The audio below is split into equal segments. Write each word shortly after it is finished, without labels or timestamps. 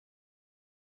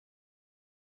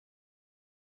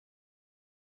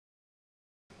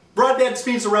Broadband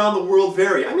speeds around the world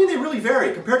vary. I mean, they really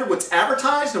vary. Compared to what's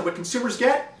advertised and what consumers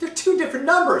get, they're two different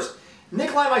numbers.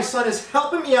 Nikolai, my son, is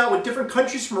helping me out with different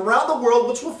countries from around the world,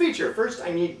 which we'll feature. First, I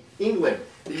need England,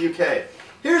 the UK.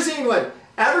 Here's England.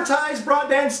 Advertised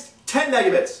broadband's 10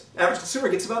 megabits. Average consumer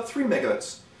gets about 3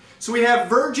 megabits. So we have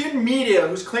Virgin Media,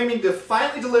 who's claiming to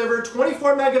finally deliver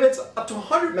 24 megabits up to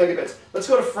 100 megabits. Let's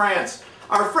go to France.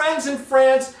 Our friends in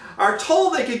France are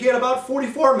told they could get about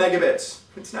 44 megabits.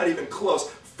 It's not even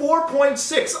close.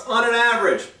 4.6 on an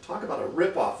average. Talk about a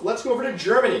ripoff. Let's go over to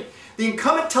Germany. The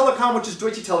incumbent telecom, which is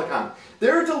Deutsche Telekom,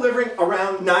 they're delivering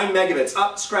around 9 megabits.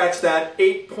 Up, scratch that,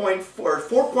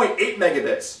 4.8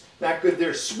 megabits. Not good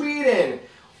there. Sweden.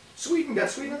 Sweden,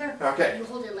 got Sweden in there? Okay. You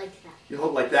hold it like that. You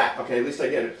hold it like that. Okay, at least I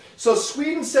get it. So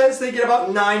Sweden says they get about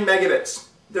 9 megabits.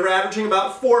 They're averaging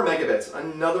about 4 megabits.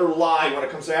 Another lie when it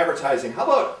comes to advertising. How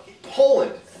about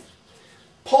Poland?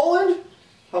 Poland?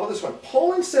 How about this one?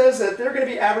 Poland says that they're going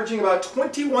to be averaging about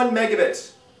 21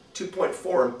 megabits.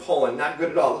 2.4 in Poland. Not good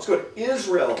at all. Let's go to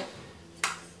Israel.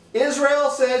 Israel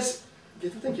says,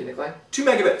 get to thinking, Nikolai, 2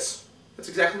 megabits. That's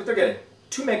exactly what they're getting.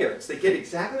 2 megabits. They get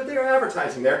exactly what they are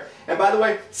advertising there. And by the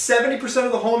way, 70%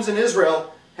 of the homes in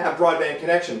Israel have broadband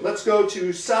connection. Let's go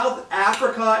to South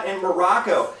Africa and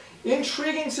Morocco.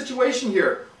 Intriguing situation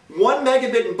here. 1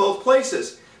 megabit in both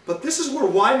places. But this is where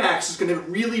WiMAX is going to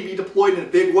really be deployed in a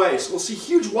big way. So we'll see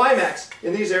huge WiMAX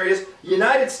in these areas.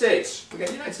 United States. We got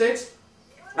the United States.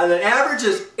 And the average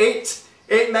is 8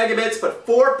 megabits, but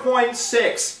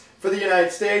 4.6 for the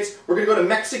United States. We're going to go to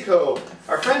Mexico.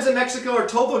 Our friends in Mexico are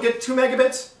told they'll get 2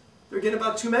 megabits. They're getting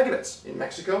about 2 megabits in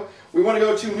Mexico. We want to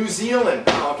go to New Zealand.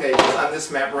 Okay, it's on this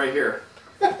map right here.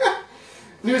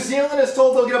 New Zealand is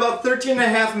told they'll get about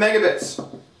 13.5 megabits.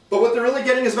 But what they're really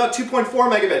getting is about 2.4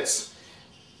 megabits.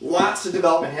 Lots of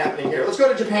development happening here. Let's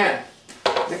go to Japan.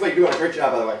 Nikolai, you're doing a great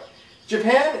job, by the way.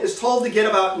 Japan is told to get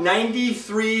about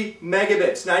 93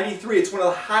 megabits. 93. It's one of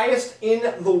the highest in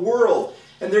the world.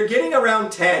 And they're getting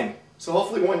around 10. So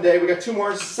hopefully one day, we got 2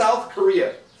 more. South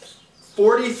Korea.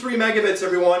 43 megabits,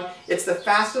 everyone. It's the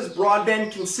fastest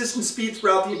broadband consistent speed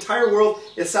throughout the entire world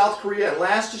is South Korea. And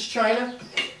last is China.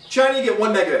 China, you get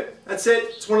 1 megabit. That's it.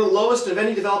 It's one of the lowest of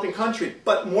any developing country.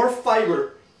 But more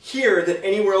fiber here than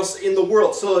anywhere else in the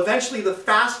world. So eventually the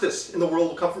fastest in the world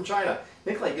will come from China.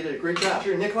 Nikolai, you did a great job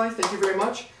here. Nikolai, thank you very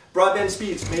much. Broadband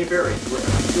speeds may vary.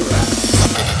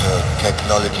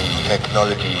 Technology.